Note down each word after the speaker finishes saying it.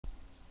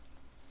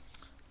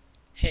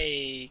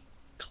Hey,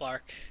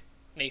 Clark,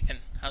 Nathan,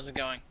 how's it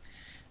going?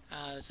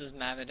 This is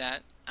Mavidat.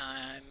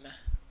 I'm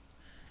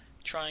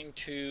trying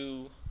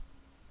to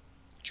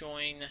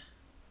join,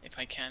 if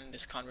I can,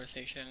 this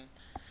conversation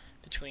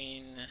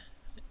between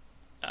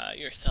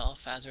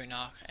yourself,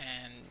 Azrinach,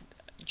 and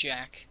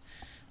Jack.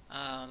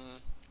 I'm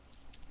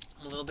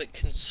a little bit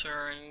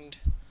concerned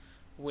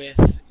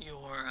with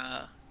your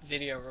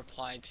video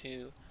reply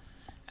to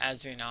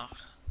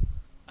Azrinach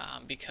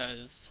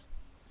because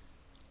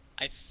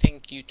I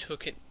think you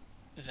took it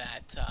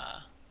that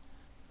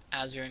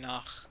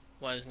Azrinach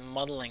was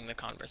muddling the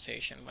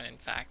conversation when in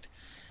fact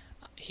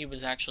he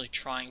was actually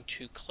trying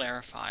to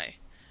clarify,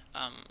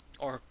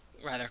 or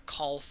rather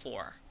call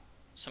for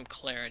some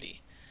clarity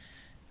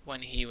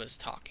when he was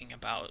talking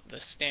about the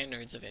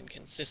standards of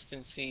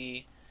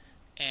inconsistency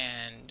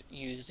and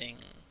using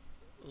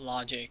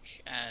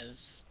logic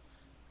as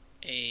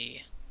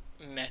a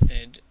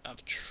method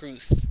of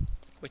truth,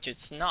 which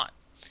it's not.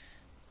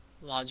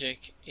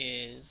 Logic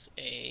is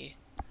a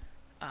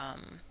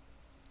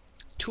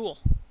tool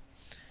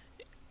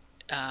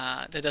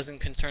that doesn't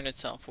concern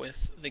itself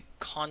with the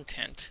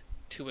content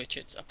to which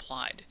it's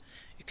applied.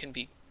 It can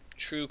be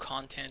true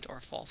content or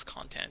false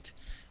content.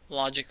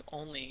 Logic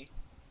only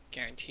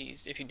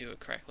guarantees, if you do it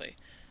correctly,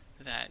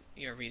 that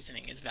your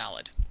reasoning is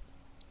valid,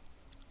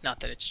 not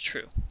that it's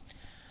true.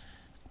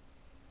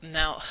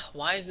 Now,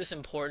 why is this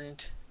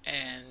important,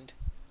 and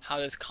how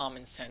does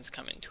common sense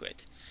come into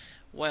it?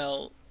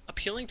 Well,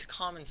 appealing to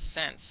common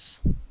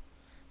sense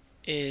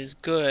is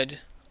good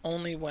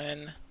only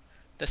when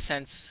the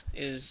sense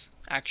is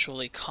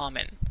actually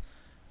common.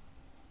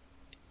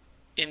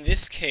 In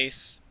this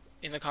case,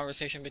 in the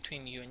conversation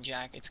between you and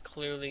Jack, it's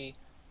clearly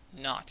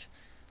not,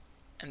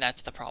 and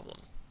that's the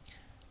problem.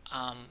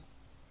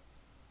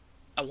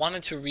 I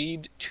wanted to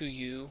read to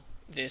you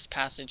this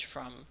passage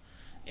from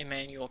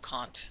Immanuel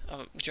Kant,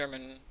 a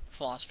German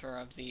philosopher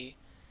of the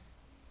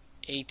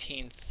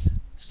 18th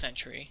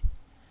century,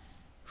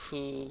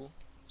 who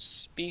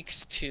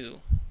speaks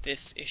to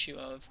this issue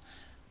of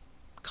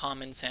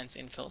common sense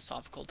in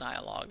philosophical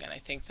dialogue, and I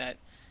think that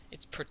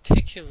it's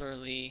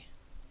particularly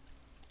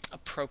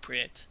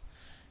appropriate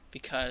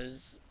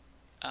because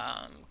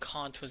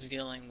Kant was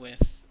dealing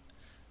with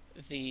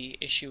the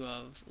issue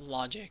of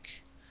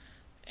logic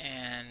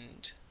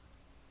and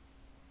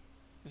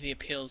the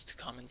appeals to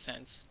common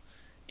sense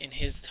in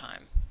his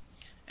time.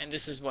 And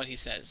this is what he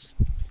says.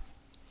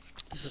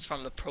 This is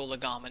from the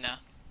Prolegomena,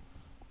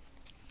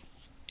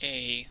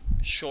 a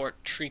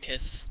short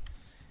treatise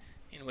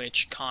in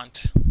which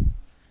Kant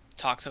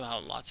talks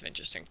about lots of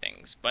interesting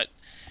things. But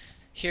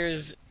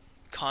here's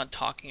Kant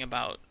talking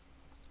about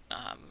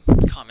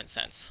common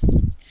sense.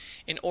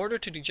 In order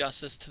to do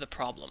justice to the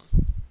problem,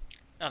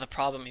 now the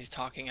problem he's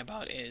talking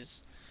about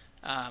is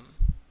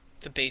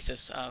the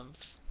basis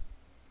of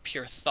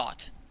pure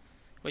thought,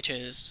 which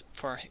is,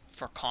 for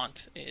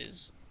Kant,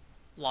 is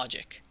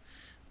logic,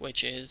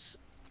 which is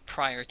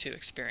prior to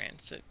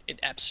experience. It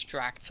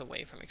abstracts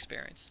away from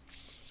experience.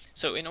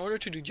 So in order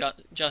to do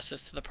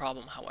justice to the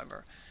problem,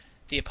 however,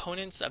 the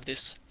opponents of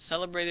this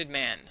celebrated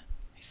man,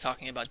 he's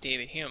talking about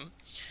David Hume,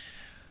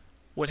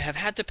 would have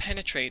had to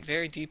penetrate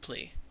very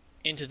deeply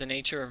into the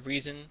nature of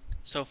reason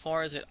so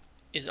far as it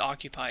is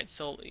occupied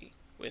solely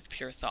with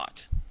pure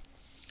thought,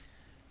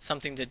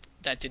 something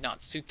that did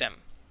not suit them.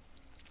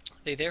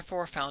 They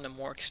therefore found a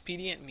more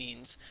expedient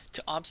means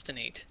to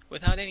obstinate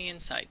without any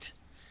insight,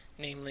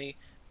 namely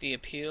the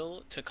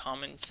appeal to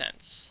common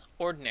sense,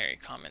 ordinary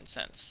common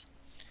sense.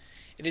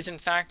 It is in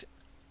fact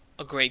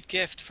a great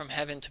gift from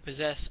heaven to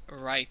possess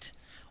right,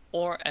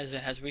 or as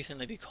it has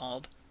recently been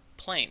called,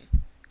 plain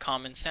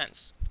common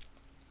sense.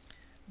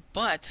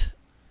 But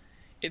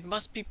it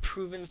must be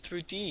proven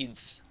through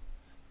deeds,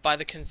 by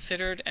the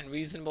considered and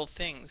reasonable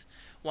things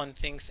one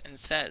thinks and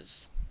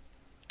says,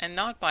 and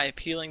not by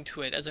appealing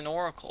to it as an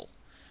oracle,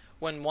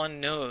 when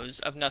one knows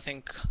of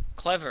nothing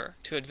clever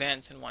to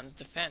advance in one's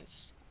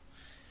defense.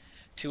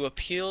 To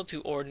appeal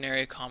to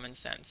ordinary common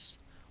sense,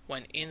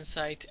 when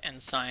insight and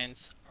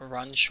science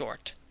run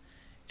short,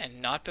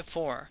 and not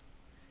before,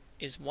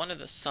 is one of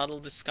the subtle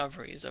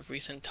discoveries of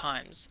recent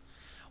times,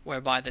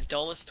 whereby the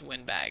dullest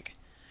windbag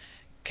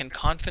can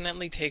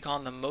confidently take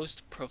on the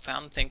most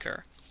profound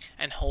thinker,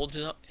 and hold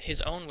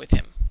his own with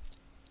him.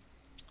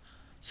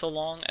 So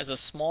long as a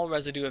small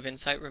residue of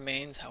insight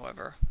remains,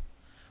 however,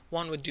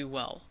 one would do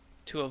well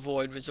to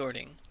avoid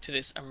resorting to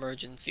this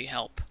emergency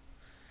help.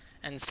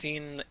 And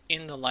seen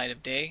in the light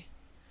of day,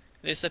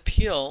 this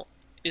appeal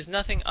is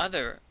nothing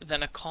other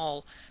than a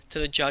call to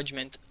the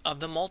judgment of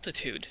the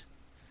multitude,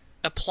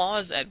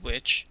 applause at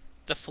which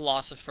the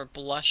philosopher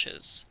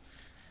blushes,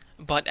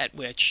 but at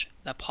which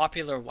the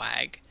popular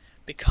wag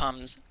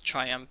becomes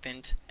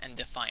triumphant and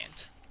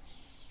defiant.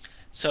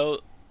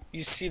 So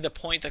you see, the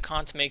point that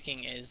Kant's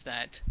making is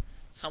that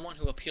someone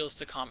who appeals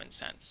to common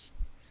sense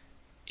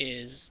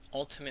is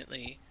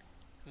ultimately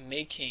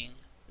making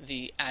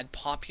the ad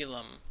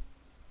populum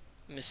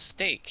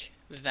mistake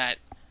that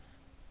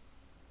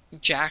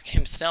Jack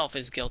himself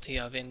is guilty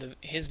of in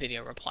his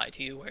video reply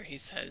to you, where he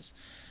says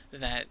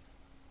that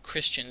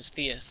Christians,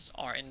 theists,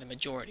 are in the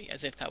majority,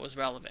 as if that was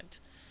relevant.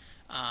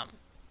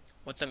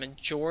 What the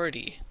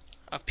majority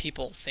of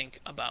people think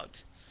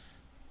about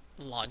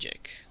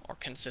logic or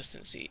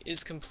consistency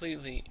is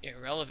completely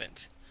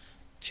irrelevant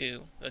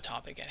to the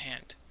topic at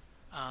hand.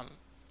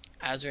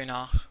 As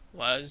Reinach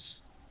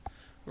was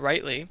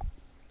rightly,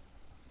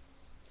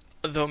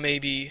 though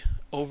maybe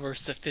over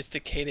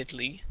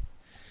sophisticatedly,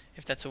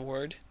 if that's a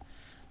word,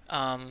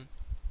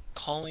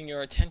 calling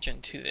your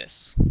attention to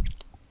this.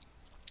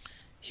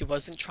 He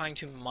wasn't trying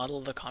to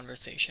muddle the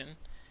conversation,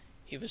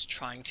 he was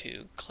trying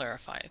to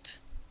clarify it.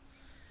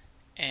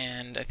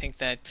 And I think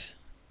that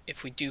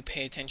if we do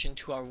pay attention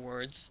to our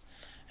words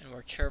and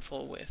we're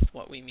careful with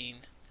what we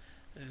mean,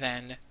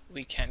 then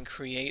we can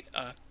create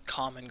a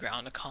common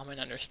ground, a common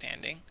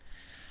understanding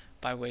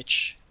by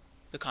which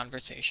the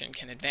conversation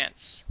can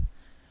advance.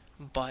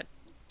 But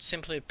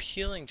simply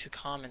appealing to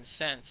common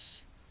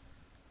sense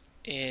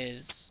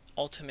is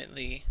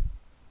ultimately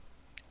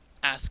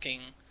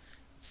asking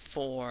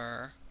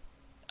for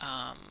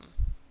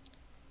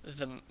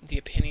the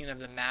opinion of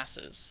the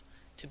masses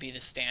to be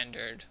the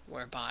standard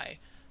whereby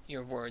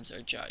your words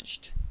are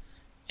judged.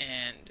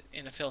 And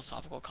in a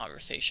philosophical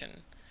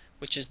conversation,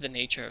 which is the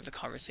nature of the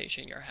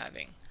conversation you're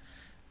having,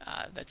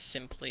 that's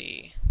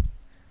simply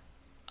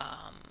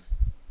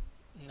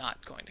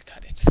not going to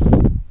cut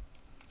it.